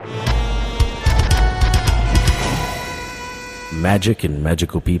Magic and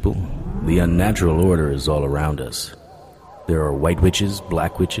magical people, the unnatural order is all around us. There are white witches,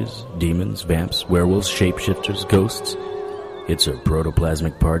 black witches, demons, vamps, werewolves, shapeshifters, ghosts. It's a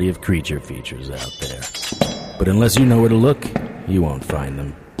protoplasmic party of creature features out there. But unless you know where to look, you won't find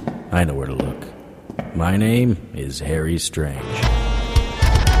them. I know where to look. My name is Harry Strange.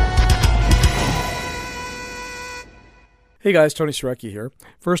 Hey guys, Tony Surecki here.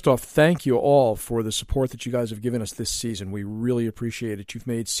 First off, thank you all for the support that you guys have given us this season. We really appreciate it. You've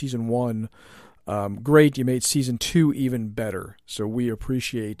made Season 1 great. You made Season 2 even better. So we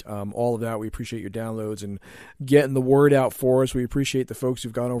appreciate all of that. We appreciate your downloads and getting the word out for us. We appreciate the folks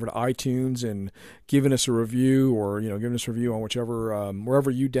who've gone over to iTunes and given us a review, or given us a review on whichever wherever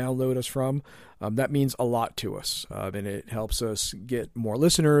you download us from. That means a lot to us, and it helps us get more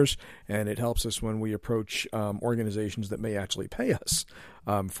listeners, and it helps us when we approach organizations that may actually pay us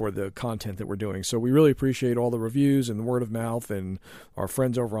for the content that we're doing. So we really appreciate all the reviews and the word of mouth and our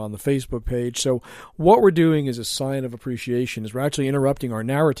friends over on the Facebook page. So what we're doing is a sign of appreciation is we're actually interrupting our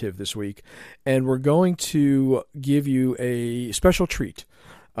narrative this week, and we're going to give you a special treat.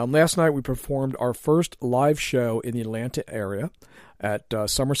 Last night we performed our first live show in the Atlanta area at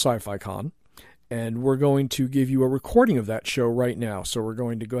Summer Sci-Fi Con. And we're going to give you a recording of that show right now. So we're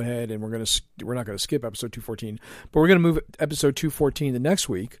going to go ahead and we're not going to skip episode 214, but we're going to move episode 214 to next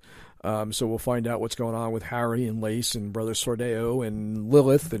week. So we'll find out what's going on with Harry and Lace and Brother Sordeo and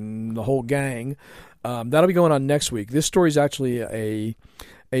Lilith and the whole gang. That'll be going on next week. This story is actually a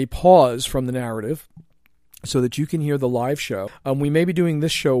pause from the narrative so that you can hear the live show. We may be doing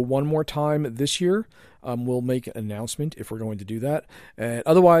this show one more time this year. We'll make an announcement if we're going to do that. And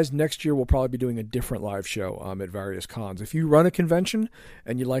otherwise, next year we'll probably be doing a different live show at various cons. If you run a convention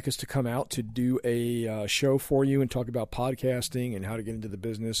and you'd like us to come out to do a show for you and talk about podcasting and how to get into the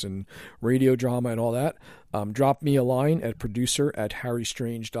business and radio drama and all that, drop me a line at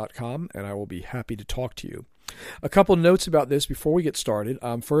producer@harrystrange.com, and I will be happy to talk to you. A couple notes about this before we get started.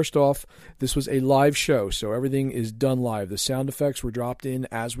 First off, this was a live show, so everything is done live. The sound effects were dropped in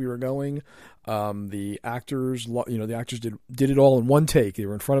as we were going. The actors, the actors did it all in one take. They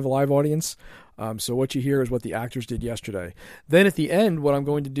were in front of a live audience. So what you hear is what the actors did yesterday. Then at the end, what I'm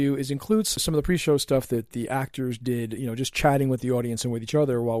going to do is include some of the pre-show stuff that the actors did, just chatting with the audience and with each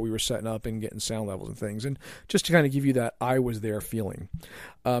other while we were setting up and getting sound levels and things, and just to kind of give you that I was there feeling.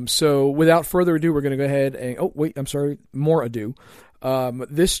 So without further ado, we're going to go ahead and, more ado.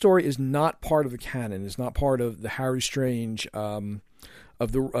 This story is not part of the canon. It's not part of the Harry Strange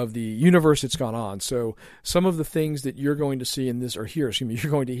of the universe that's gone on. So some of the things that you're going to see in this,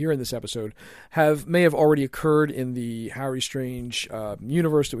 you're going to hear in this episode may have already occurred in the Harry Strange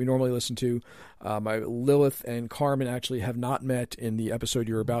universe that we normally listen to. Lilith and Carmen actually have not met in the episode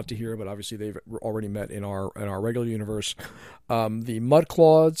you're about to hear, but obviously they've already met in our regular universe. The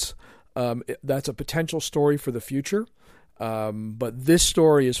Mudclaws, that's a potential story for the future. But this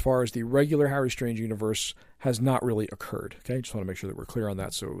story, as far as the regular Harry Strange universe, has not really occurred. Okay, just want to make sure that we're clear on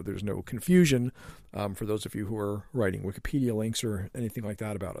that, so there's no confusion for those of you who are writing Wikipedia links or anything like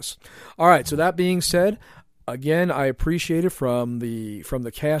that about us. All right. So that being said, again, I appreciate it from the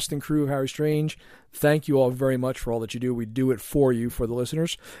cast and crew of Harry Strange. Thank you all very much for all that you do. We do it for you, for the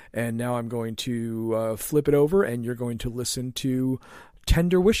listeners. And now I'm going to flip it over, and you're going to listen to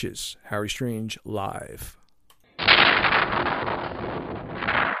Tender Wishes, Harry Strange live.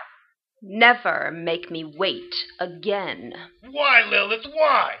 Never make me wait again. Why, Lilith,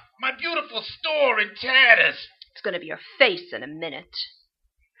 why? My beautiful store in tatters. It's going to be your face in a minute.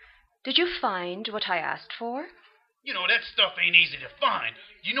 Did you find what I asked for? That stuff ain't easy to find.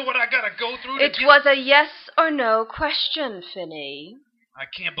 You know what I gotta go through It was a yes or no question, Finney. I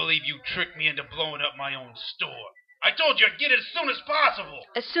can't believe you tricked me into blowing up my own store. I told you I'd get it as soon as possible.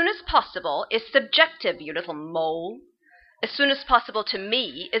 As soon as possible is subjective, you little mole. As soon as possible to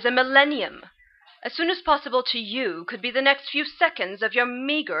me is a millennium. As soon as possible to you could be the next few seconds of your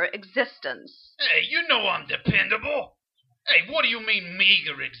meager existence. Hey, you know I'm dependable. Hey, what do you mean,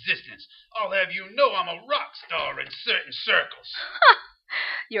 meager existence? I'll have you know I'm a rock star in certain circles.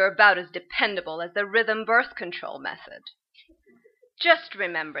 You're about as dependable as the rhythm birth control method. Just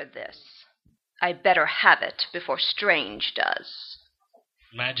remember this. I better have it before Strange does.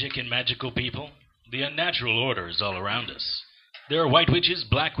 Magic and magical people, the unnatural order is all around us. There are white witches,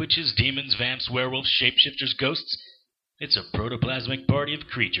 black witches, demons, vamps, werewolves, shapeshifters, ghosts. It's a protoplasmic party of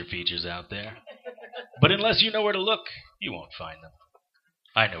creature features out there. But unless you know where to look, you won't find them.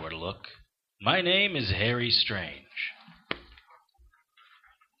 I know where to look. My name is Harry Strange.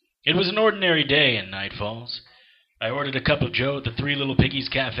 It was an ordinary day in Night Falls. I ordered a cup of joe at the Three Little Piggies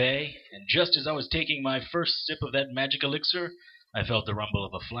Cafe, and just as I was taking my first sip of that magic elixir, I felt the rumble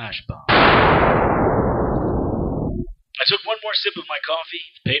of a flash bomb. I took one more sip of my coffee,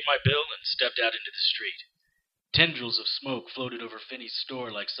 paid my bill, and stepped out into the street. Tendrils of smoke floated over Finney's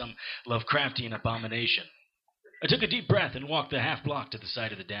store like some Lovecraftian abomination. I took a deep breath and walked the half-block to the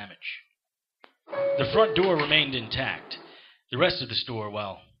site of the damage. The front door remained intact. The rest of the store,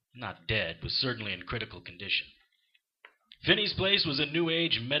 while not dead, was certainly in critical condition. Finney's place was a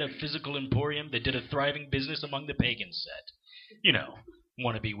new-age metaphysical emporium that did a thriving business among the pagan set. You know,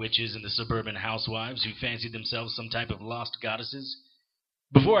 wannabe witches and the suburban housewives who fancied themselves some type of lost goddesses.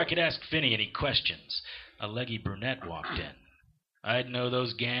 Before I could ask Finney any questions, a leggy brunette walked in. I'd know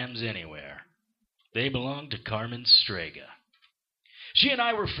those gams anywhere. They belonged to Carmen Strega. She and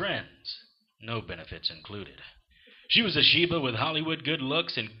I were friends, no benefits included. She was a Sheba with Hollywood good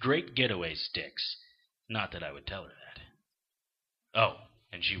looks and great getaway sticks. Not that I would tell her that. Oh,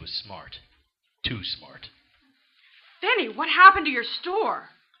 and she was smart. Too smart. Finney, what happened to your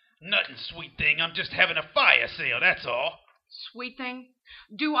store? Nothing, sweet thing. I'm just having a fire sale, that's all. Sweet thing,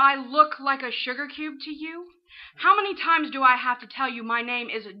 do I look like a sugar cube to you? How many times do I have to tell you my name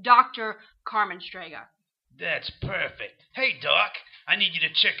is Dr. Carmen Strega? That's perfect. Hey, Doc, I need you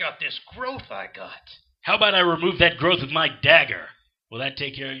to check out this growth I got. How about I remove that growth with my dagger? Will that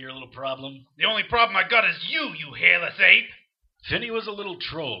take care of your little problem? The only problem I got is you hairless ape. Finney was a little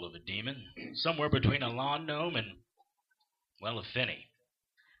troll of a demon, somewhere between a lawn gnome and, well, a Finney.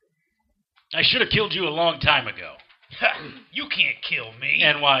 I should have killed you a long time ago. Ha! You can't kill me.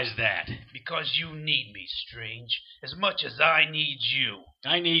 And why's that? Because you need me, Strange, as much as I need you.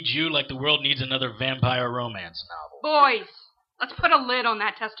 I need you like the world needs another vampire romance novel. Boys, let's put a lid on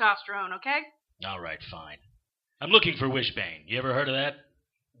that testosterone, okay? All right, fine. I'm looking for Wishbane. You ever heard of that?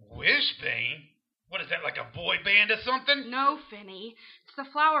 Wishbane? What is that, like a boy band or something? No, Finney. It's the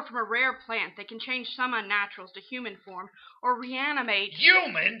flower from a rare plant that can change some unnaturals to human form or reanimate...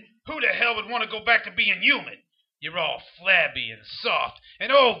 Human? Who the hell would want to go back to being human? You're all flabby and soft,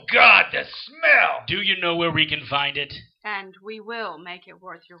 and oh God, the smell! Do you know where we can find it? And we will make it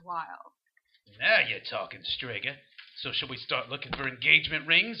worth your while. Now you're talking, Strega. So shall we start looking for engagement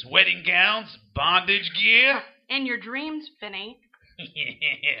rings, wedding gowns, bondage gear? In your dreams, Finney.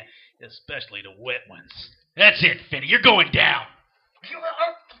 Yeah, especially the wet ones. That's it, Finney. You're going down.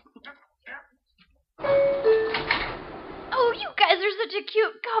 Oh, you guys are such a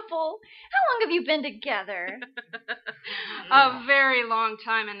cute couple. How long have you been together? A very long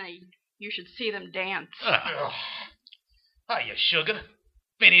time, and you should see them dance. Hiya, sugar.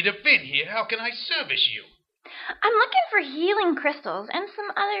 Finny the Fin here. How can I service you? I'm looking for healing crystals and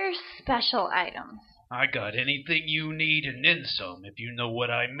some other special items. I got anything you need and then some, if you know what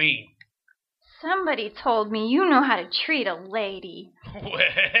I mean. Somebody told me you know how to treat a lady.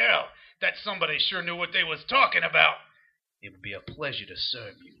 Well, that somebody sure knew what they was talking about. It would be a pleasure to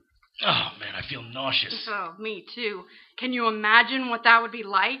serve you. Oh, man, I feel nauseous. Oh, me too. Can you imagine what that would be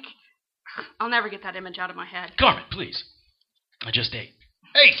like? I'll never get that image out of my head. Carmen, please. I just ate.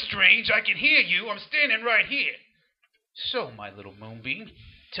 Hey, Strange, I can hear you. I'm standing right here. So, my little moonbeam,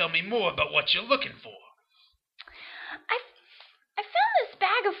 tell me more about what you're looking for. I found this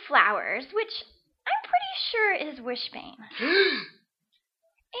bag of flowers, which I'm pretty sure is Wishbane.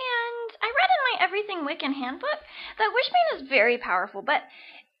 And I read in my Everything Wiccan handbook that Wishbane is very powerful, but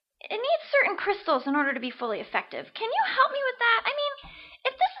it needs certain crystals in order to be fully effective. Can you help me with that? I mean,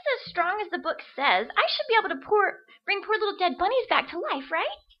 if this is as strong as the book says, I should be able to bring poor little dead bunnies back to life,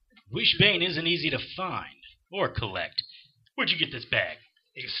 right? Wishbane isn't easy to find or collect. Where'd you get this bag?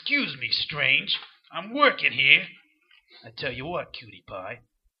 Excuse me, Strange. I'm working here. I tell you what, cutie pie.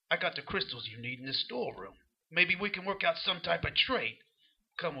 I got the crystals you need in the storeroom. Maybe we can work out some type of trade.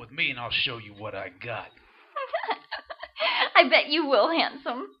 Come with me and I'll show you what I got. I bet you will,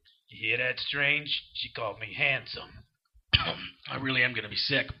 handsome. You hear that, Strange? She called me handsome. I really am going to be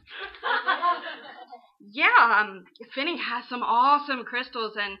sick. Yeah, Finney has some awesome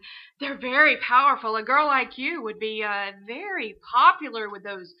crystals, and they're very powerful. A girl like you would be very popular with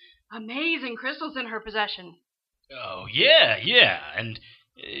those amazing crystals in her possession. Oh, yeah. And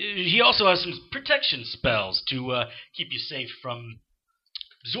he also has some protection spells to keep you safe from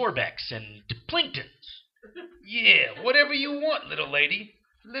Zorbex and Planktons. Yeah, whatever you want, little lady.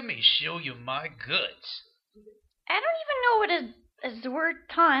 Let me show you my goods. I don't even know what a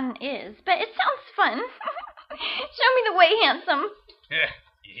Zorton is, but it sounds fun. Show me the way, handsome. Yeah,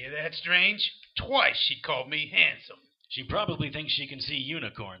 you hear that, Strange? Twice she called me handsome. She probably thinks she can see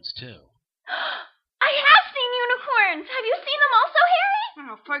unicorns, too. I have seen unicorns. Have you seen them also, Harry?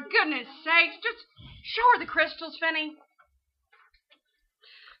 Oh, for goodness sakes, just show her the crystals, Finney.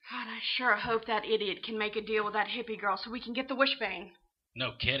 God, I sure hope that idiot can make a deal with that hippie girl so we can get the wishbane.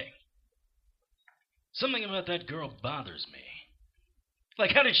 No kidding. Something about that girl bothers me.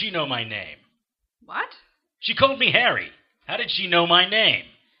 Like, how did she know my name? What? She called me Harry. How did she know my name?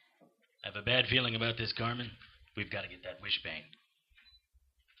 I have a bad feeling about this, Carmen. We've got to get that wishbane.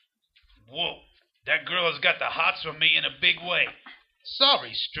 Whoa, that girl has got the hots for me in a big way.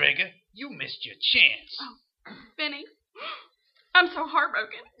 Sorry, Strager, you missed your chance. Oh, Finny, I'm so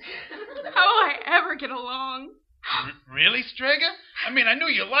heartbroken. How will I ever get along? Really, Strager? I mean, I knew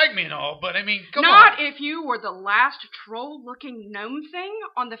you liked me and all, but I mean, come on. Not if you were the last troll-looking gnome thing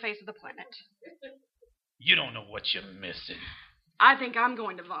on the face of the planet. You don't know what you're missing. I think I'm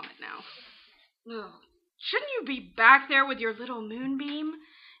going to vomit now. Ugh. Shouldn't you be back there with your little moonbeam?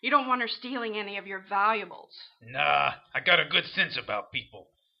 You don't want her stealing any of your valuables. Nah, I got a good sense about people.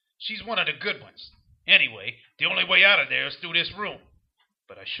 She's one of the good ones. Anyway, the only way out of there is through this room.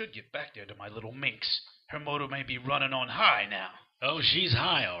 But I should get back there to my little minx. Her motor may be running on high now. Oh, she's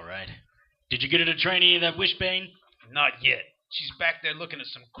high, all right. Did you get her to try any of that wishbane? Not yet. She's back there looking at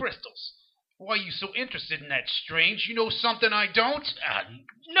some crystals. Why are you so interested in that, Strange? You know something I don't?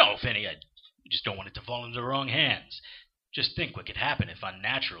 No, Finny. I just don't want it to fall into the wrong hands. Just think what could happen if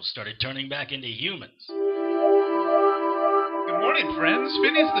Unnaturals started turning back into humans. Good morning, friends.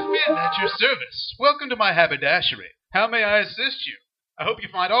 Phineas the Finn at your service. Welcome to my haberdashery. How may I assist you? I hope you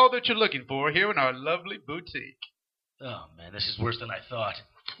find all that you're looking for here in our lovely boutique. Oh, man, this is worse than I thought.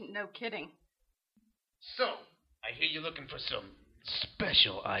 No kidding. So, I hear you're looking for some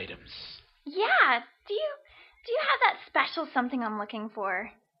special items. Yeah, do you have that special something I'm looking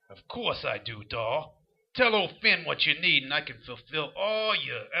for? Of course I do, doll. Tell old Finn what you need and I can fulfill all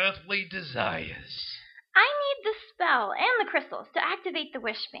your earthly desires. I need the spell and the crystals to activate the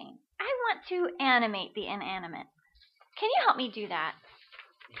wishbane. I want to animate the inanimate. Can you help me do that?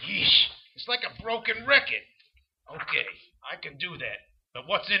 Yeesh, it's like a broken record. Okay, I can do that. But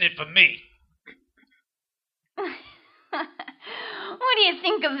what's in it for me? What do you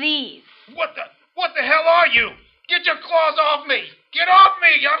think of these? What the hell are you? Get your claws off me! Get off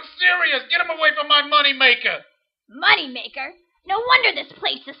me! I'm serious! Get them away from my moneymaker! Moneymaker? No wonder this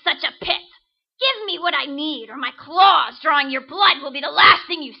place is such a pit. Give me what I need, or my claws drawing your blood will be the last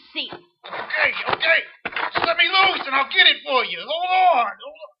thing you see. Okay. Just let me loose and I'll get it for you. Hold on.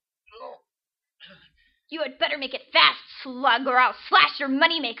 You had better make it fast, slug, or I'll slash your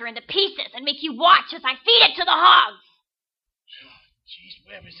moneymaker into pieces and make you watch as I feed it to the hogs. Jeez,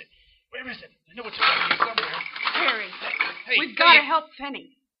 where is it? I know it's around here somewhere. Harry, Hey, we've got to help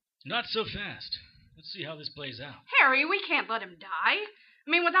Finny. Not so fast. Let's see how this plays out. Harry, we can't let him die. I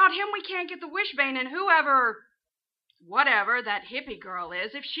mean, without him, we can't get the wishbane, and whatever that hippie girl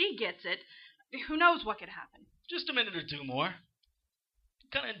is, if she gets it, who knows what could happen. Just a minute or two more. I'm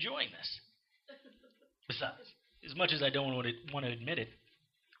kind of enjoying this. Besides, as much as I don't want to admit it,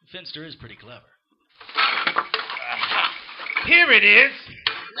 Finster is pretty clever. Here it is.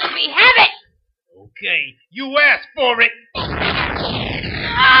 Let me have it! Okay, you asked for it. Ah!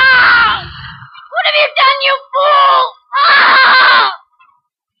 What have you done, you fool? Ah!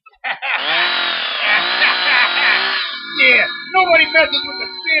 Yeah, nobody messes with the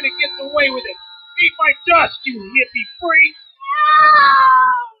sin and gets away with it. Eat my dust, you hippie freak.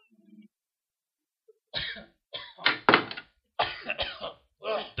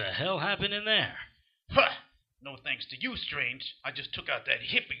 What the hell happened in there? Huh. No thanks to you, Strange. I just took out that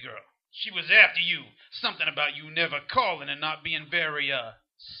hippie girl. She was after you. Something about you never calling and not being very,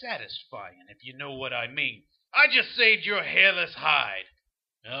 satisfying, if you know what I mean. I just saved your hairless hide.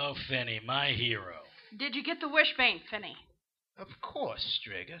 Oh, Finny, my hero. Did you get the wishbane, Finny? Of course,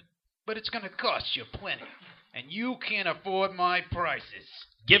 Strager. But it's going to cost you plenty. And you can't afford my prices.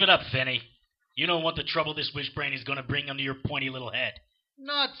 Give it up, Finny. You don't want the trouble this wishbane is going to bring under your pointy little head.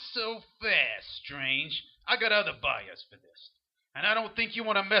 Not so fast, Strange. I got other buyers for this. And I don't think you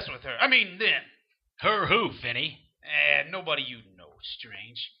want to mess with her. I mean, them. Her who, Finny? Nobody you know,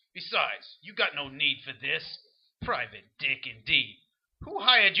 Strange. Besides, you got no need for this. Private dick, indeed. Who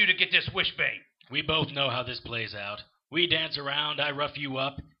hired you to get this wishbane? We both know how this plays out. We dance around, I rough you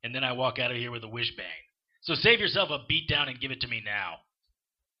up, and then I walk out of here with a wishbane. So save yourself a beatdown and give it to me now.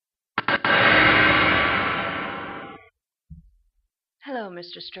 Hello,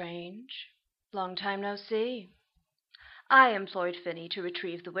 Mr. Strange. Long time no see. I employed Finny to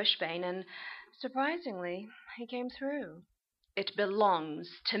retrieve the wishbane, and surprisingly, he came through. It belongs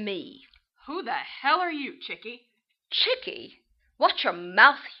to me. Who the hell are you, Chickie? Chickie? Watch your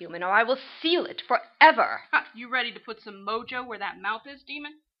mouth, human, or I will seal it forever. You ready to put some mojo where that mouth is,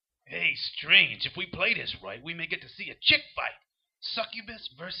 demon? Hey, Strange, if we play this right, we may get to see a chick fight. Succubus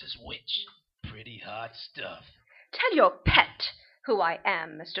versus witch. Pretty hot stuff. Tell your pet who I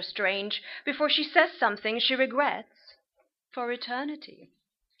am, Mr. Strange, before she says something she regrets for eternity.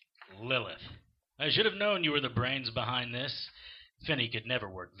 Lilith. I should have known you were the brains behind this. Finney could never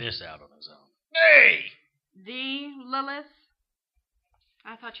work this out on his own. Hey! The Lilith?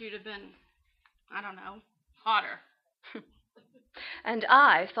 I thought you'd have been, I don't know, hotter. And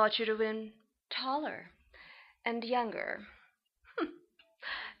I thought you'd have been taller and younger.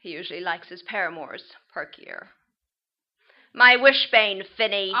 He usually likes his paramours perkier. My wishbane,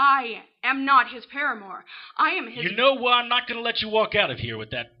 Finney. I am not his paramour. I am his... You know what? I'm not going to let you walk out of here with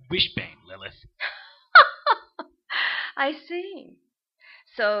that wishbane, Lilith. I see.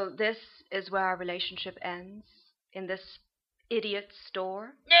 So this is where our relationship ends? In this idiot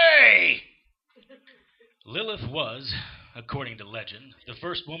store? Hey! Lilith was, according to legend, the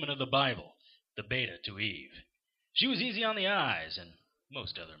first woman of the Bible, the beta to Eve. She was easy on the eyes and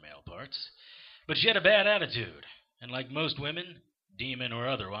most other male parts, but she had a bad attitude, and like most women, demon or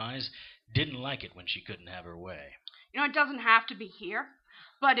otherwise, didn't like it when she couldn't have her way. You know, it doesn't have to be here,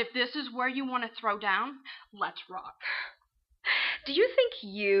 but if this is where you want to throw down, let's rock. Do you think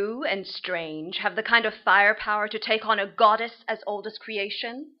you and Strange have the kind of firepower to take on a goddess as old as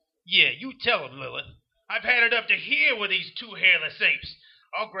creation? Yeah, you tell him, Lilith. I've had it up to here with these two hairless apes.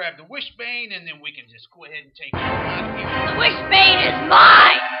 I'll grab the wishbane, and then we can just go ahead and take it out of here. The wishbane is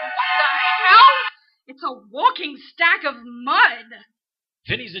mine! What the hell? It's a walking stack of mud.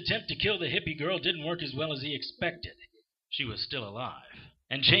 Finney's attempt to kill the hippie girl didn't work as well as he expected. She was still alive,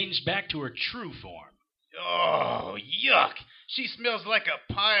 and changed back to her true form. Oh, yuck. She smells like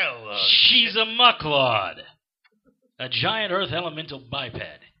a pile of... She's a mucklord. A giant earth elemental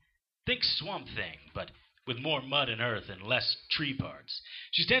biped. Think Swamp Thing, but with more mud and earth and less tree parts.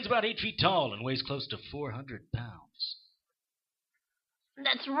 She stands about 8 feet tall and weighs close to 400 pounds.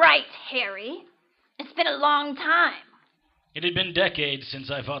 That's right, Harry. It's been a long time. It had been decades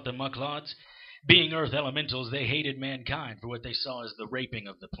since I fought the mucklods. Being earth elementals, they hated mankind for what they saw as the raping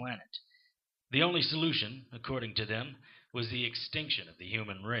of the planet. The only solution, according to them, was the extinction of the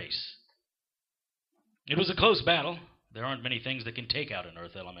human race. It was a close battle. There aren't many things that can take out an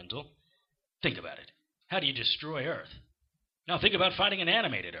earth elemental. Think about it. How do you destroy Earth? Now think about fighting an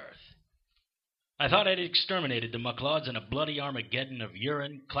animated Earth. I thought I'd exterminated the mucklods in a bloody Armageddon of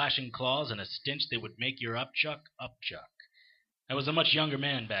urine, clashing claws, and a stench that would make your upchuck. I was a much younger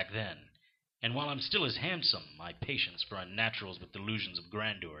man back then, and while I'm still as handsome, my patience for unnaturals with delusions of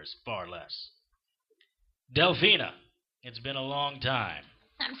grandeur is far less. Delphina, it's been a long time.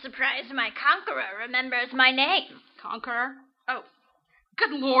 I'm surprised my conqueror remembers my name. Conqueror? Oh,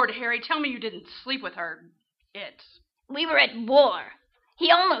 good Lord, Harry, tell me you didn't sleep with her. We were at war.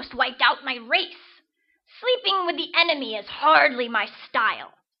 He almost wiped out my race. Sleeping with the enemy is hardly my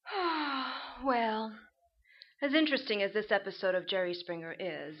style. Well, as interesting as this episode of Jerry Springer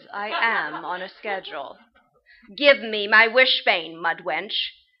is, I am on a schedule. Give me my wishbane, mudwench,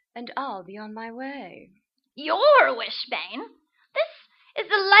 and I'll be on my way. Your wishbane? This is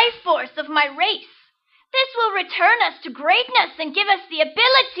the life force of my race. This will return us to greatness and give us the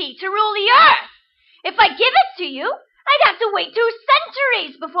ability to rule the earth. If I give it to you, I'd have to wait 2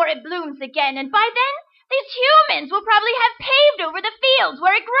 centuries before it blooms again, and by then, these humans will probably have paved over the fields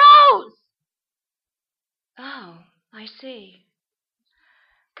where it grows. Oh, I see.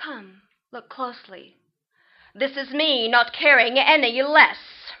 Come, look closely. This is me not caring any less.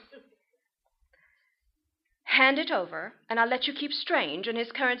 Hand it over, and I'll let you keep Strange in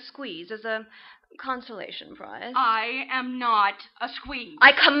his current squeeze as a consolation prize. I am not a squeeze.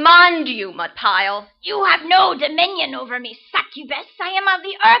 I command you, Mudpile. You have no dominion over me, succubus. I am of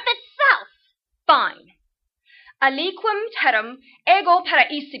the earth itself. Fine. Aliquem terram ego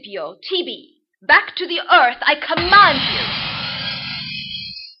paraecipio, tibi. Back to the earth, I command you.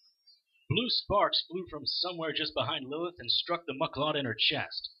 Blue sparks flew from somewhere just behind Lilith and struck the mucklod in her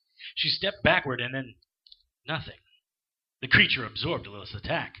chest. She stepped backward and then... nothing. The creature absorbed Lilith's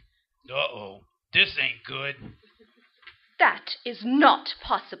attack. Uh-oh. This ain't good. That is not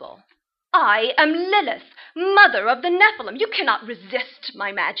possible. I am Lilith, mother of the Nephilim. You cannot resist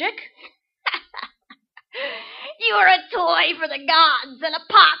my magic. You are a toy for the gods and a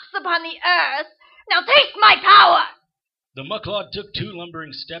pox upon the earth. Now taste my power! The mucklod took 2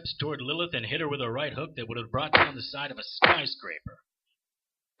 lumbering steps toward Lilith and hit her with a right hook that would have brought down the side of a skyscraper.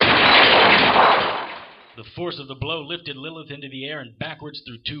 The force of the blow lifted Lilith into the air and backwards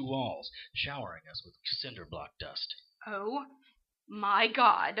through 2 walls, showering us with cinder block dust. Oh, my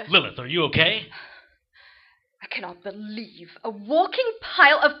God. Lilith, are you okay? I cannot believe a walking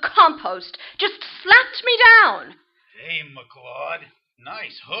pile of compost just slapped me down. Hey, McLeod.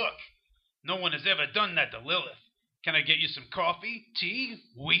 Nice hook. No one has ever done that to Lilith. Can I get you some coffee, tea,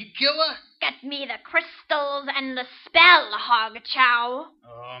 weed killer? Get me the crystals and the spell, Hog Chow.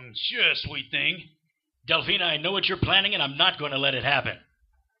 Sure, sweet thing. Delphina, I know what you're planning, and I'm not going to let it happen.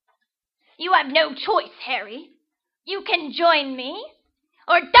 You have no choice, Harry. You can join me,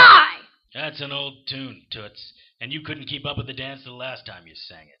 or die! That's an old tune, Toots, and you couldn't keep up with the dance the last time you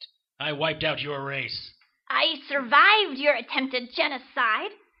sang it. I wiped out your race. I survived your attempted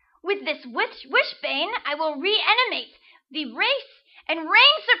genocide. With this wishbane, I will reanimate the race and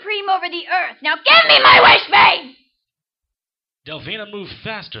reign supreme over the earth. Now give me my wishbane! Delphina moved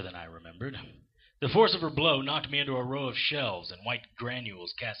faster than I remembered. The force of her blow knocked me into a row of shells, and white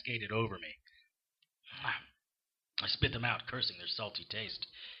granules cascaded over me. I spit them out, cursing their salty taste.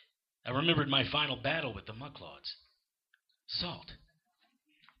 I remembered my final battle with the Mucklods. Salt.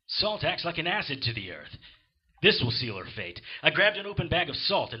 Salt acts like an acid to the earth. This will seal her fate. I grabbed an open bag of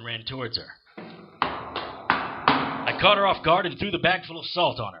salt and ran towards her. I caught her off guard and threw the bag full of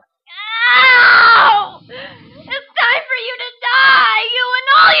salt on her. Ow! It's time for you to die, you and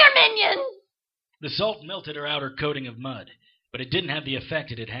all your minions! The salt melted her outer coating of mud, but it didn't have the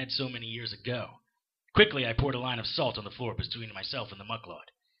effect it had had so many years ago. Quickly, I poured a line of salt on the floor between myself and the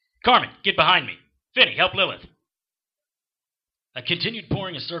Mucklod. Carmen, get behind me. Finny, help Lilith. I continued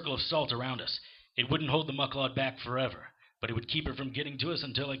pouring a circle of salt around us. It wouldn't hold the Mucklod back forever, but it would keep her from getting to us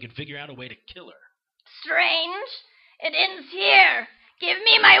until I could figure out a way to kill her. Strange. It ends here. Give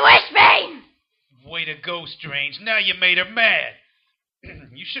me my wishbane! Way to go, Strange. Now you made her mad.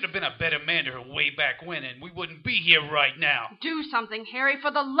 You should have been a better man to her way back when, and we wouldn't be here right now. Do something, Harry,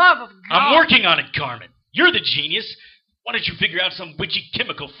 for the love of God. I'm working on it, Carmen. You're the genius. Why don't you figure out some witchy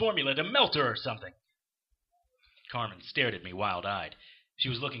chemical formula to melt her or something? Carmen stared at me wild-eyed. She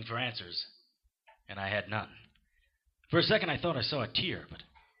was looking for answers, and I had none. For a second, I thought I saw a tear, but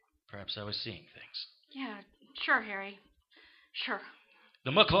perhaps I was seeing things. Yeah, sure, Harry. Sure.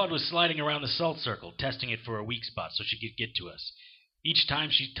 The Mucklod was sliding around the salt circle, testing it for a weak spot so she could get to us. Each time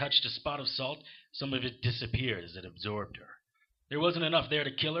she touched a spot of salt, some of it disappeared as it absorbed her. There wasn't enough there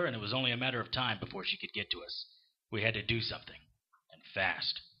to kill her, and it was only a matter of time before she could get to us. We had to do something, and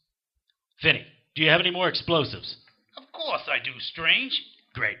fast. Finny, do you have any more explosives? Of course I do, Strange.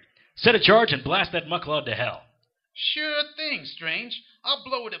 Great. Set a charge and blast that Mucklod to hell. Sure thing, Strange. I'll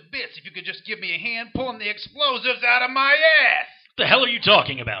blow it to bits if you could just give me a hand pulling the explosives out of my ass. What the hell are you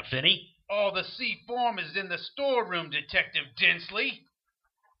talking about, Finny? All the C-form is in the storeroom, Detective Dinsley.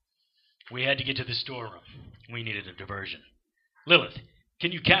 We had to get to the storeroom. We needed a diversion. Lilith,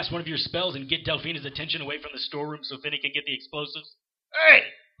 can you cast one of your spells and get Delphina's attention away from the storeroom so Finny can get the explosives? Hey,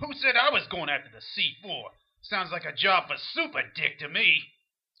 who said I was going after the C4? Sounds like a job for Super Dick to me.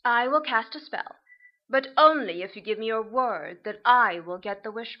 I will cast a spell, but only if you give me your word that I will get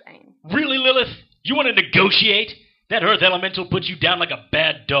the wishbane. Really, Lilith? You want to negotiate? That Earth Elemental puts you down like a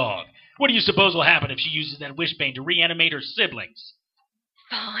bad dog. What do you suppose will happen if she uses that wishbane to reanimate her siblings?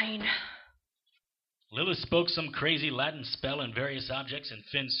 Fine. Lilith spoke some crazy Latin spell, and various objects in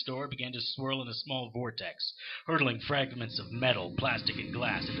Finn's store began to swirl in a small vortex, hurtling fragments of metal, plastic, and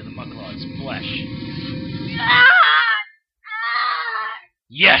glass into the Mucklod's flesh.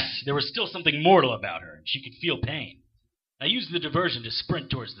 Yes, there was still something mortal about her, and she could feel pain. I used the diversion to sprint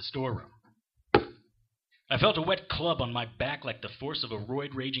towards the storeroom. I felt a wet club on my back like the force of a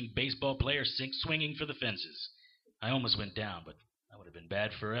roid-raging baseball player swinging for the fences. I almost went down, but that would have been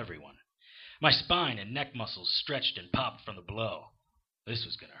bad for everyone. My spine and neck muscles stretched and popped from the blow. This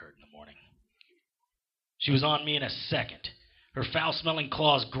was going to hurt in the morning. She was on me in a second. Her foul-smelling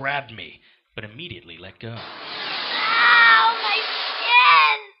claws grabbed me, but immediately let go. Ow, my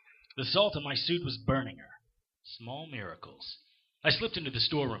skin! The salt in my suit was burning her. Small miracles. I slipped into the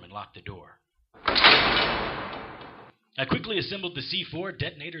storeroom and locked the door. I quickly assembled the C4,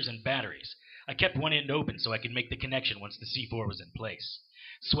 detonators, and batteries. I kept one end open so I could make the connection once the C4 was in place.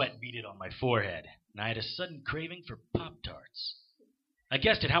 Sweat beaded on my forehead, and I had a sudden craving for Pop-Tarts. I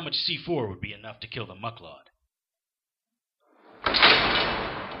guessed at how much C4 would be enough to kill the Mucklod.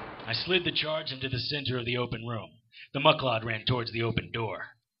 I slid the charge into the center of the open room. The Mucklod ran towards the open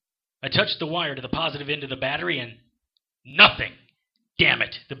door. I touched the wire to the positive end of the battery, and nothing! Damn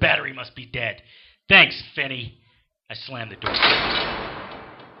it, the battery must be dead. Thanks, Finny. I slammed the door.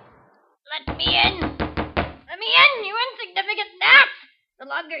 Let me in! Let me in, you insignificant gnat! The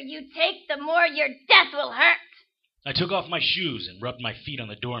longer you take, the more your death will hurt! I took off my shoes and rubbed my feet on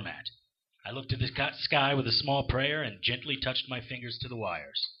the doormat. I looked at the sky with a small prayer and gently touched my fingers to the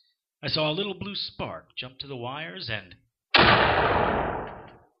wires. I saw a little blue spark jump to the wires, and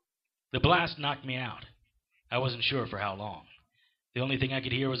the blast knocked me out. I wasn't sure for how long. The only thing I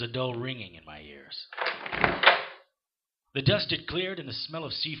could hear was a dull ringing in my ears. The dust had cleared and the smell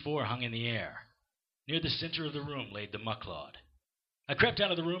of C4 hung in the air. Near the center of the room laid the mucklord. I crept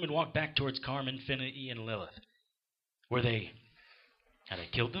out of the room and walked back towards Carmen, Finney, and Lilith. Had I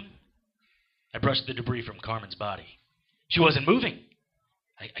killed them? I brushed the debris from Carmen's body. She wasn't moving.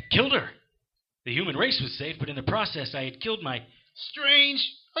 I killed her. The human race was safe, but in the process I had killed my... Strange,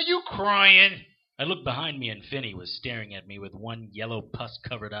 are you crying? I looked behind me and Finney was staring at me with one yellow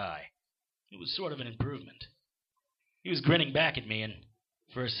pus-covered eye. It was sort of an improvement. He was grinning back at me, and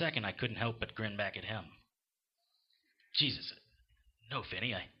for a second I couldn't help but grin back at him. Jesus. No,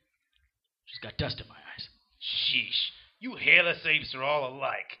 Finney, I just got dust in my eyes. Sheesh, you hairless apes are all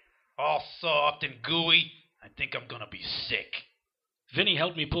alike. All soft and gooey. I think I'm gonna be sick. Finney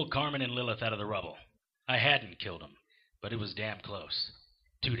helped me pull Carmen and Lilith out of the rubble. I hadn't killed them, but it was damn close.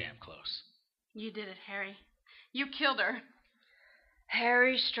 Too damn close. You did it, Harry. You killed her.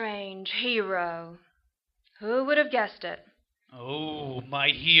 Harry Strange, hero. Who would have guessed it? Oh, my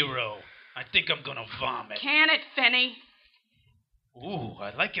hero. I think I'm gonna vomit. Can it, Finney? Ooh,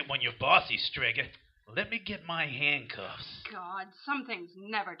 I like it when you're bossy, Strager. Let me get my handcuffs. God, some things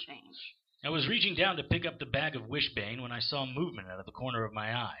never change. I was reaching down to pick up the bag of wishbane when I saw movement out of the corner of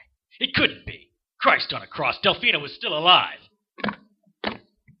my eye. It couldn't be. Christ on a cross, Delphina was still alive.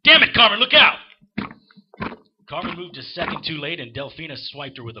 Damn it, Carmen, look out! Carmen moved a second too late, and Delphina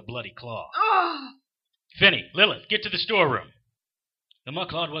swiped her with a bloody claw. Ugh! Finney, Lilith, get to the storeroom. The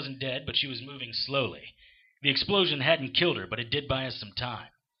mucklord wasn't dead, but she was moving slowly. The explosion hadn't killed her, but it did buy us some time.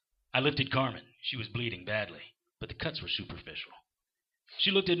 I lifted Carmen. She was bleeding badly, but the cuts were superficial.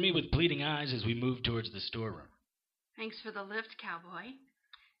 She looked at me with pleading eyes as we moved towards the storeroom. Thanks for the lift, cowboy.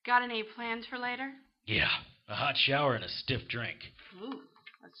 Got any plans for later? Yeah, a hot shower and a stiff drink. Ooh,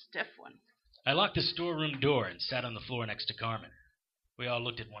 a stiff one. I locked the storeroom door and sat on the floor next to Carmen. We all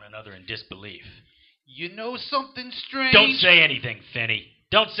looked at one another in disbelief. You know something strange? Don't say anything, Finney.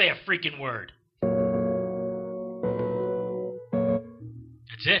 Don't say a freaking word.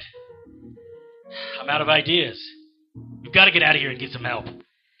 That's it. I'm out of ideas. We've got to get out of here and get some help.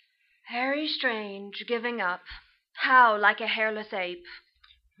 Harry Strange, giving up. How like a hairless ape.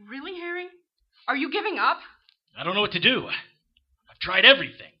 Really, Harry? Are you giving up? I don't know what to do. I've tried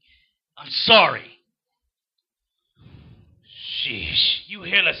everything. I'm sorry. Sheesh, you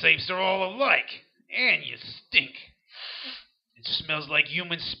hairless apes are all alike. And you stink. It smells like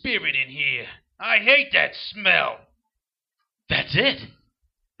human spirit in here. I hate that smell. That's it.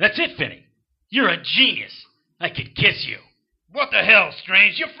 That's it, Finney. You're a genius. I could kiss you. What the hell,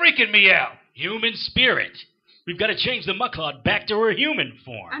 Strange? You're freaking me out. Human spirit. We've got to change the mucklord back to her human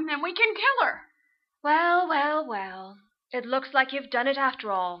form. And then we can kill her. Well, well, well. It looks like you've done it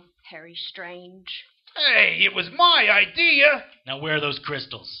after all, Harry Strange. Hey, it was my idea. Now where are those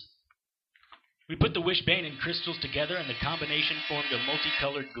crystals? We put the wishbane and crystals together, and the combination formed a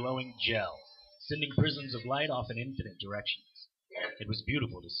multicolored glowing gel, sending prisms of light off in infinite directions. It was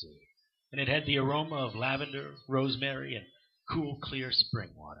beautiful to see, and it had the aroma of lavender, rosemary, and cool, clear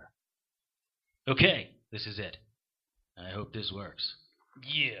spring water. Okay, this is it. I hope this works.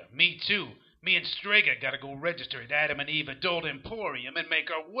 Yeah, me too. Me and Strager gotta go register at Adam and Eve Adult Emporium and make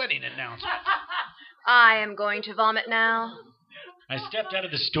our wedding announcement. I am going to vomit now. I stepped out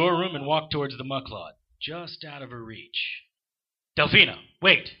of the storeroom and walked towards the mucklord, just out of her reach. Delphina,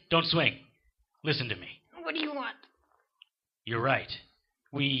 wait, don't swing. Listen to me. What do you want? You're right.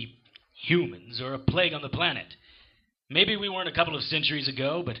 We humans are a plague on the planet. Maybe we weren't a couple of centuries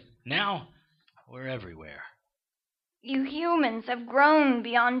ago, but now we're everywhere. You humans have grown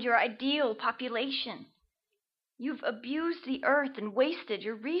beyond your ideal population. You've abused the earth and wasted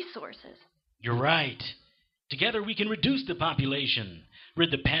your resources. You're right. Together we can reduce the population,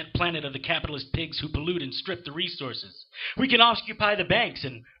 rid the planet of the capitalist pigs who pollute and strip the resources. We can occupy the banks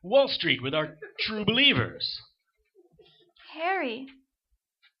and Wall Street with our true believers. Harry,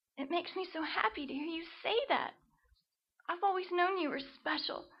 it makes me so happy to hear you say that. I've always known you were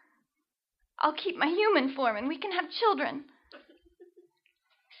special. I'll keep my human form and we can have children.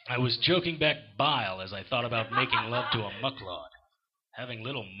 I was choking back bile as I thought about making love to a mucklord. Having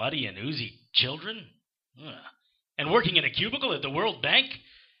little muddy and oozy children? Ugh. And working in a cubicle at the World Bank?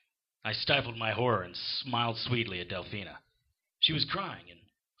 I stifled my horror and smiled sweetly at Delphina. She was crying, and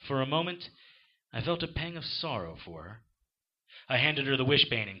for a moment I felt a pang of sorrow for her. I handed her the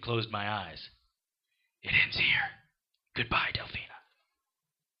wishbane and closed my eyes. It ends here. Goodbye, Delphina.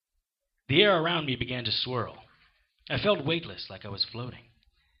 The air around me began to swirl. I felt weightless, like I was floating.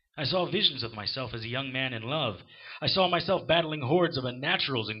 I saw visions of myself as a young man in love. I saw myself battling hordes of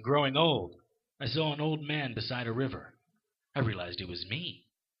unnaturals and growing old. I saw an old man beside a river. I realized it was me.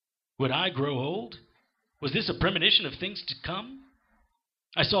 Would I grow old? Was this a premonition of things to come?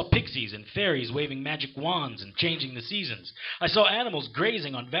 I saw pixies and fairies waving magic wands and changing the seasons. I saw animals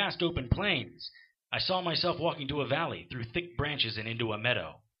grazing on vast open plains. I saw myself walking to a valley, through thick branches and into a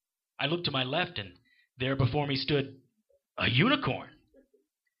meadow. I looked to my left, and there before me stood a unicorn.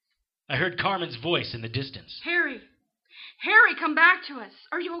 I heard Carmen's voice in the distance. Harry! Harry, come back to us.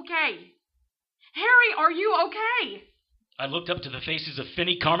 Are you okay? Harry, are you okay? I looked up to the faces of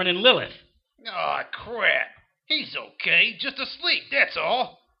Finny, Carmen, and Lilith. Aw, crap. He's okay. Just asleep, that's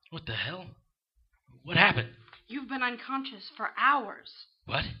all. What the hell? What happened? You've been unconscious for hours.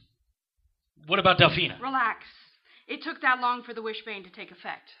 What? What about Delphina? Relax. It took that long for the wishbane to take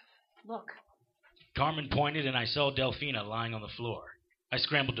effect. Look. Carmen pointed, and I saw Delphina lying on the floor. I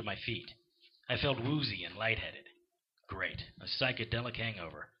scrambled to my feet. I felt woozy and lightheaded. Great. A psychedelic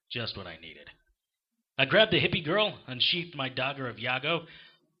hangover. Just what I needed. I grabbed the hippie girl, unsheathed my dagger of Iago,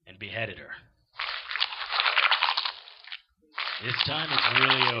 and beheaded her. This time it's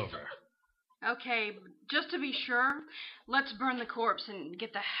really over. Okay, just to be sure, let's burn the corpse and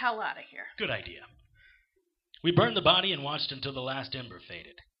get the hell out of here. Good idea. We burned the body and watched until the last ember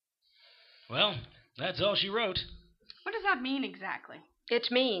faded. Well, that's all she wrote. What does that mean exactly? It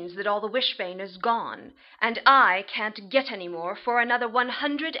means that all the wishbane is gone, and I can't get any more for another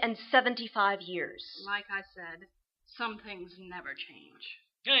 175 years. Like I said, some things never change.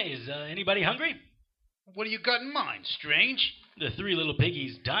 Hey, is anybody hungry? What do you got in mind, Strange? The Three Little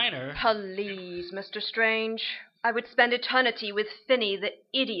Piggies diner. Please, Mr. Strange. I would spend eternity with Finny the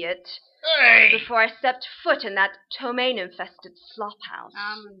idiot Hey! before I stepped foot in that ptomaine-infested slop house.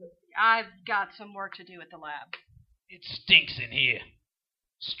 I've got some work to do at the lab. It stinks in here.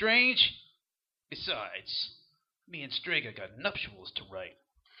 Strange? Besides, me and Strega got nuptials to write.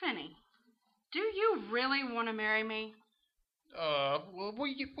 Finny, do you really want to marry me? Well,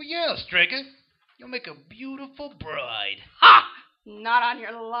 yeah, Strega. You'll make a beautiful bride. Ha! Not on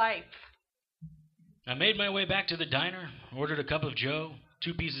your life. I made my way back to the diner, ordered a cup of joe,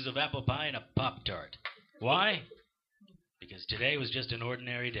 2 pieces of apple pie, and a Pop-Tart. Why? Because today was just an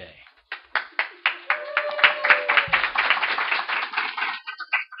ordinary day.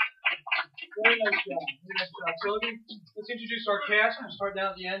 Very nice job. Very nice job. So let's introduce our cast. We'll start down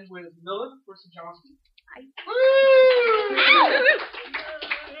at the end with Lilith, Kristen Johnson.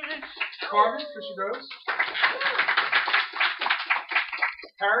 Carmen, Trisha Rose.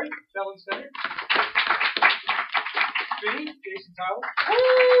 Harry, Sheldon Stennett. Vinny, Jason Tyler.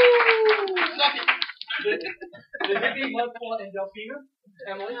 The hippie, Mudfall, and Delphina.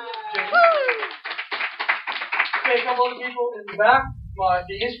 Emily, James. Okay, a couple other people in the back.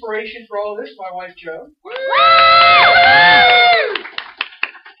 The inspiration for all of this, my wife Jo.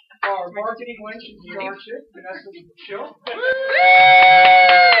 Our marketing wench and PR chick, Vanessa Schill.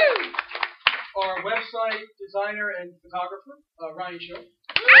 Our website designer and photographer, Ryan Schill.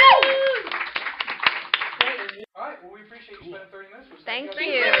 All right, well, we appreciate you spending 30 minutes with us. Thank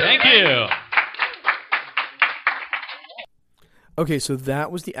you. Thank you. Okay, so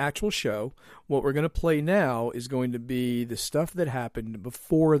that was the actual show. What we're going to play now is going to be the stuff that happened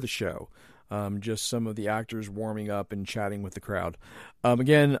before the show. Just some of the actors warming up and chatting with the crowd.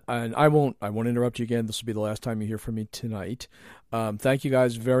 Again, and I won't interrupt you again. This will be the last time you hear from me tonight. Thank you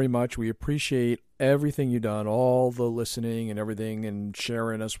guys very much. We appreciate everything you've done, all the listening and everything, and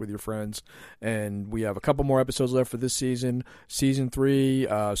sharing us with your friends. And we have a couple more episodes left for this season. Season 3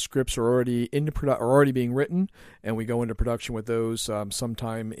 scripts are already already being written, and we go into production with those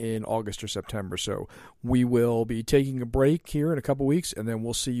sometime in August or September. So we will be taking a break here in a couple weeks, and then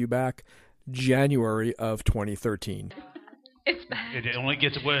we'll see you back January of 2013. It's bad. It only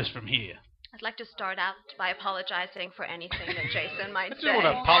gets worse from here. I'd like to start out by apologizing for anything that Jason might I say. just want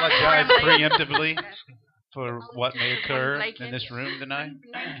to apologize preemptively for what may occur in this room tonight.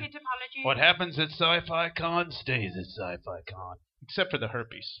 Blanket apology. What happens at Sci-Fi Con stays at Sci-Fi Con, except for the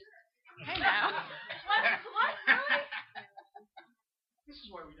herpes. Hey now. What? This is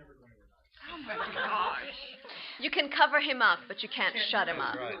why we never go anywhere. Oh my gosh. You can cover him up, but you can't shut him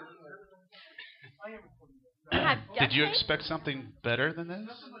up. Did you expect something better than this?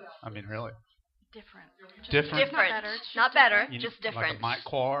 I mean, really? Different. Different? Different. Not better, You- just different. Like a mic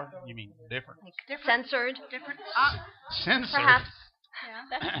quar? You mean different? Censored. Different. Censored? Perhaps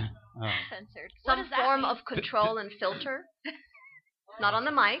Yeah. Oh. Censored. What some does that form mean? of control and filter. Not on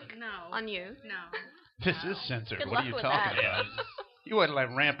the mic, No. on you. No. This is censored. Good What luck are you with talking that. about? You wouldn't like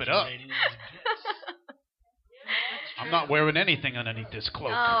ramp it up. I'm not wearing anything underneath this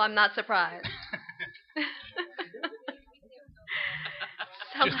cloak. Oh, I'm not surprised.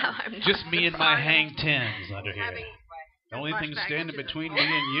 Somehow I'm not Just me and my surprised. hang tens under here. Having The only thing flashbacks standing to the between me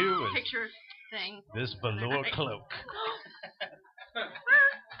and you is picture thing. this velour cloak.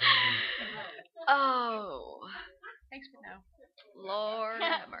 Oh, Thanks, but no. Lord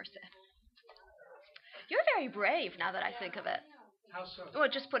have mercy. You're very brave now that I think of it. How so? Well,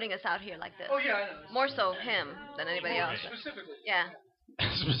 just putting us out here like this. Oh yeah, I know. More so him than anybody else. Specifically. Yeah,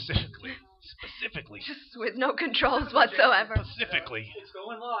 Specifically. just with no controls whatsoever. Specifically. It's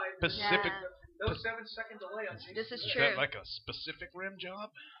going live. Pacific. Yeah. No 7-second delay on these. This is Is true. that like a specific rim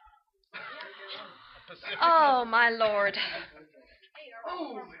job? A Pacific Oh my lord.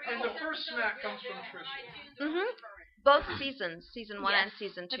 Oh, and the first smack comes from Trish. Mhm. Both seasons, season 1 Yes, and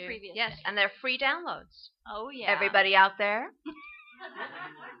season the 2. previous Yes, season. and they're free downloads. Oh yeah. Everybody out there. I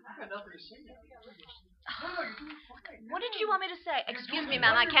got nothing to say. No, you're doing fine. What did you want me to say? Excuse me,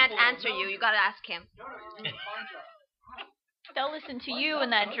 ma'am, I can't answer you. You gotta ask him. No, you're doing a fine job. They'll listen to you in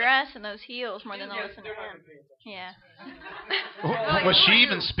that dress and those heels more than they'll Yeah, listen to they're not him. gonna pay attention. Yeah. Was she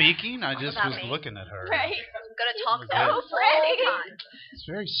even speaking? I just about was me? looking at her. Right. I'm gonna talk So all pretty. the time. It's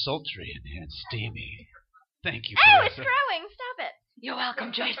very sultry in here and steamy. Thank you, Oh, it's Clarissa. growing. Stop it. You're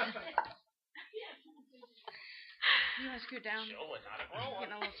welcome, Jason. You want to scoot down?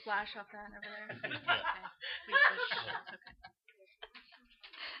 Getting a little splash off that over there. Okay. Please push.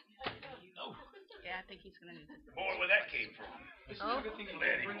 It's okay. Yeah, I think he's gonna need it. Boy, where that came from. This is a good thing you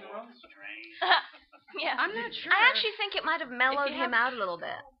didn't bring the rum. Yeah. I'm not sure. I actually think it might have mellowed If you him out a little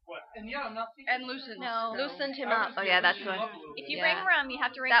bit. And yeah, I'm not And loosened. No. Loosened him up. Oh, yeah, that's what. If you Yeah. bring rum, you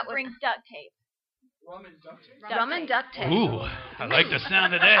have to That would- bring duct tape. rum and duct tape. Duct Rum and tape. duct tape. Ooh, I like the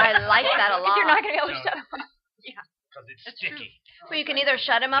sound of I that. like that a lot. If you're not going to be able to shut up. Because it's That's true. sticky. Well, you can either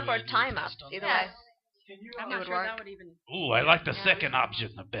shut him up or tie him up. Either Yeah. way. Can you, I'm It not would sure work. that would even. Ooh, I like the second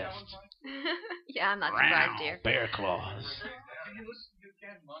option the best. Yeah, I'm not surprised, Round dear. bear claws. can you listen to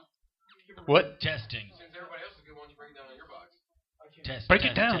Ken Monk? What? Testing. Since everybody else is good ones, bring down on your box. Test. Break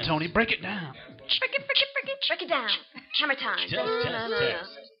test, it down, test. Tony. Break it down. Break it down. Hammer time. Test, No, test, no, no,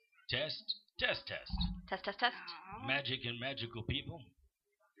 test. no. Test, test, test. Test, test, test. Magic and magical people.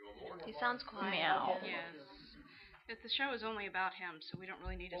 He sounds quiet. Meow. Yes. If the show is only about him, so we don't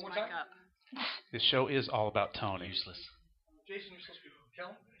really need his mic up. This show is all about Tony. Useless. Jason, you're supposed to be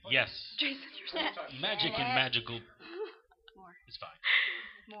Kellen? Yes. Jason, you're Magic and magical. More. It's fine.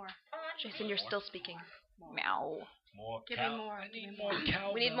 More. Jason, you're still speaking. Meow. More Give me cow. more. I Give me need more. more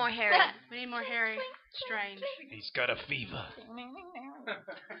cow. We need more Harry. We need more Harry. Strange. He's got a fever.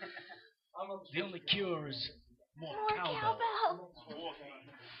 The only cure is more More cowbell. cowbell.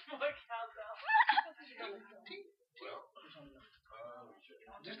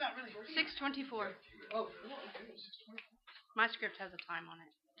 6:24. My script has a time on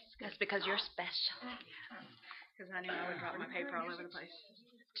it That's because you're special. because I knew I would drop my paper all over the place.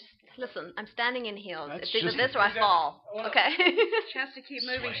 Listen, I'm standing in heels. That's It's either just- this or I fall. Okay? She has to keep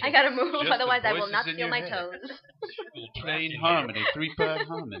moving. I gotta move, Just the otherwise I will voices not in feel your my head. toes. Plain harmony, 3-part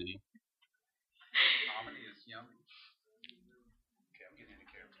harmony.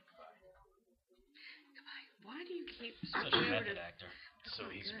 Why do you keep Such a switching over method to? actor. So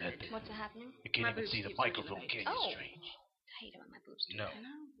he's Good. method. What's happening? You can't My even boobs see the keep switching microphone, to can you, Oh. Strange? I hate it when my boobs do No, I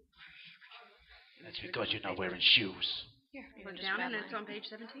know. that's because you're not wearing shoes. Here, We're just down grab and it's mine. on page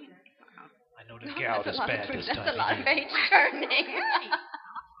 17. I know the gout is bad this time That's a lot of of year. page turning.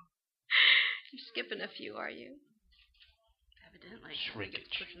 You're skipping a few, are you? Evidently.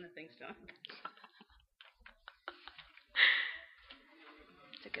 Shrinkage. Pushing the things down.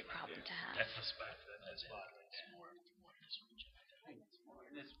 It's a good problem to have. That's the spot. That's why.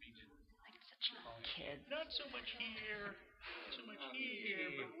 Like such a kid. Not so much here. Not so much here,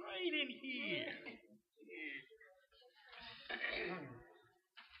 but right in here.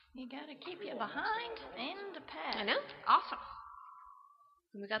 You gotta keep you behind and ahead. I know. Awesome.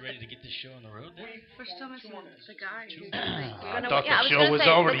 We got Ready to get this show on the road there? We're still missing the guy. who's I No, thought yeah, I the was show gonna was say,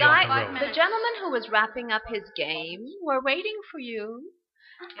 already the guy, on the road. The gentleman who was wrapping up his game, we're waiting for you.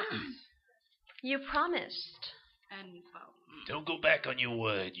 You promised. And well, Don't go back on your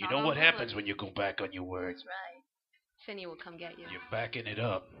word. You Not know on what the happens word. when you go back on your word. That's right. Finney will come get you. You're backing it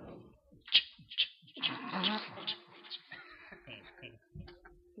up.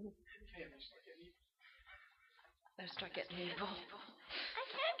 Better start getting evil. I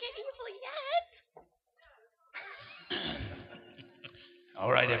can't get evil yet.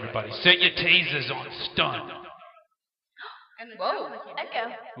 All right, everybody, set your tasers on stun. and Whoa.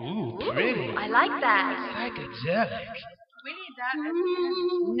 Echo. Ooh, pretty. I like that. Psychedelic. we need that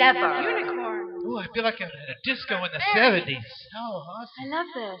Never. unicorn. Ooh, I feel like I'm at a disco in the 70s. Oh, awesome. I love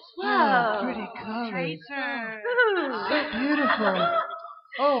this. Oh, Whoa. pretty colors. Tracer. So beautiful.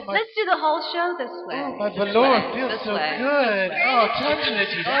 Oh, my. Let's do the whole show this way. Oh, my velour feels This so way. good. Oh, touch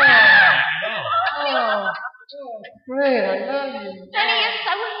it. Oh, Fred, I love you. Penny, you're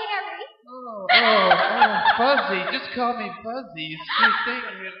so hairy. Oh, Fuzzy. Just call me Fuzzy. It's a sweet thing.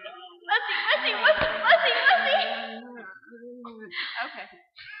 Fuzzy. Okay.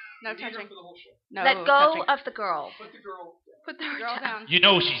 No touching. No Let go touching. of the girl. Put the girl. Put the Girl down. You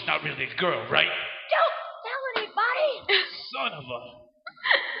know she's not really a girl, right? Don't tell anybody. Son of a...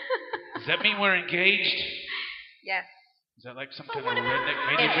 Does that mean we're engaged? Yes. Is that like some But kind of what about-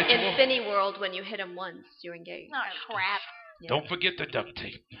 redneck In, mating ritual? in Finny World, when you hit him once, you're engaged. Oh, crap. Yeah. Don't forget the duct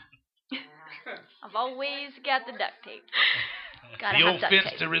tape. I've always got the duct tape. Gotta The have old duct tape.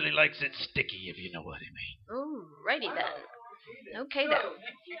 finster really likes it sticky, if you know what I mean. Ooh, righty then. Okay then.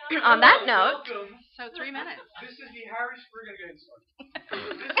 On that note, So 3 minutes. This is the Harry Springer game.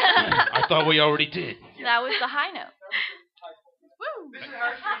 I thought we already did. That was the high note. Woo! This is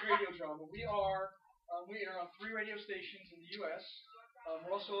Harry Springer Radio Drama. We air on 3 radio stations in the U.S.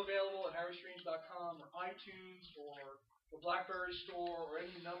 We're also available at harrystrange.com or iTunes or the BlackBerry Store or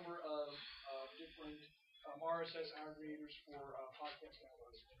any number of different RSS aggregators for podcast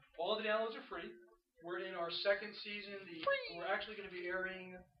downloads. All the downloads are free. We're in our second season. We're actually going to be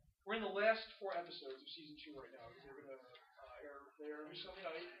airing. We're in the last 4 episodes of season 2 right now. We're going to air every Sunday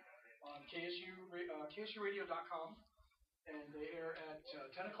night on KSURadio.com, and they air at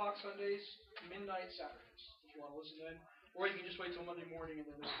 10 o'clock Sundays, midnight Saturdays. If you want to listen in, or you can just wait till Monday morning and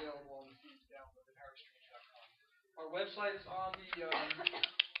then they're available on the feed download at harrystrange.com. Our website is on the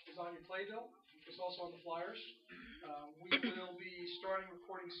is on your playbill. It's also on the flyers. We will be starting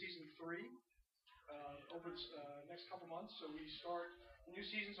recording season 3 over the next couple months. So the new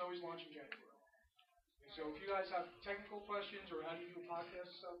season's always launch in January. So if you guys have technical questions or how do you do a podcast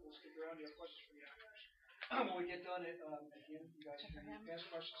and stuff, we'll stick around. You have questions for the actors. When we get done at the end, you guys can ask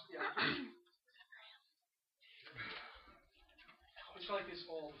questions to the actors. It's like this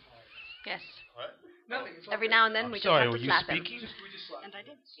all the time. yes. What? Nothing. It's Every okay. now and then I'm we just sorry, have were to you slap him. speaking? We just slap. And I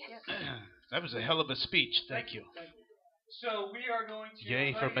did. Yes. That was a hell of a speech. Thank you. So we are going to.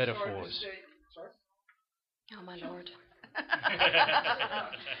 Yay for metaphors. Sorry. Oh my lord.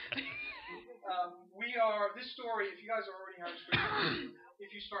 We are this story. If you guys are already Harry Springer, if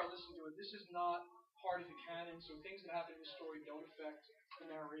you start listening to it, this is not part of the canon. So things that happen in the story don't affect the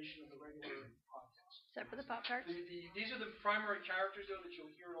narration of the regular podcast. Except for the Pop-Tarts. These are the primary characters, though, that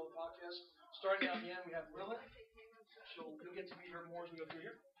you'll hear in all the podcasts. Starting out the end, we have Lilith. You'll get to meet her more as we go through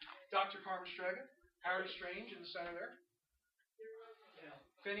here. Dr. Carmen Strega, Harry Strange in the center there. Yeah.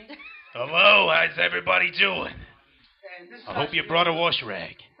 Finny. Hello, how's everybody doing? And this is I hope you brought a wash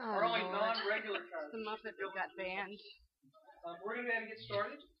rag. our only Lord. non-regular The characters. Muppet that got banned. We're going to go ahead and get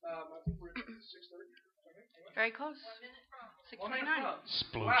started. I think we're at 6:30. Okay. Very close. 1 minute 6:29. from.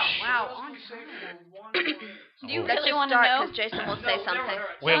 Sploosh. Wow, What else on can we say time. for 1 more minute? Do you Let's really just want to start know? because Jason will say No, something. never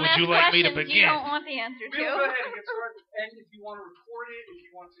mind. Where Don't would you ask like me to questions you begin? don't want the answer We'll go to. ahead and get started. And if you want to record it, if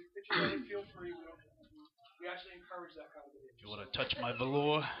you want to picture it, feel free. We actually encourage that kind of behavior. You want to touch my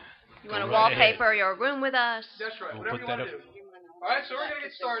velour? You want to Go right ahead. wallpaper your room with us? That's right. We'll Whatever put you that want to up. do. All right, so we're going to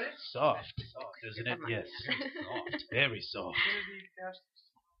get started. Soft, isn't it? Yes. Soft. Very soft.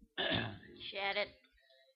 Shed it.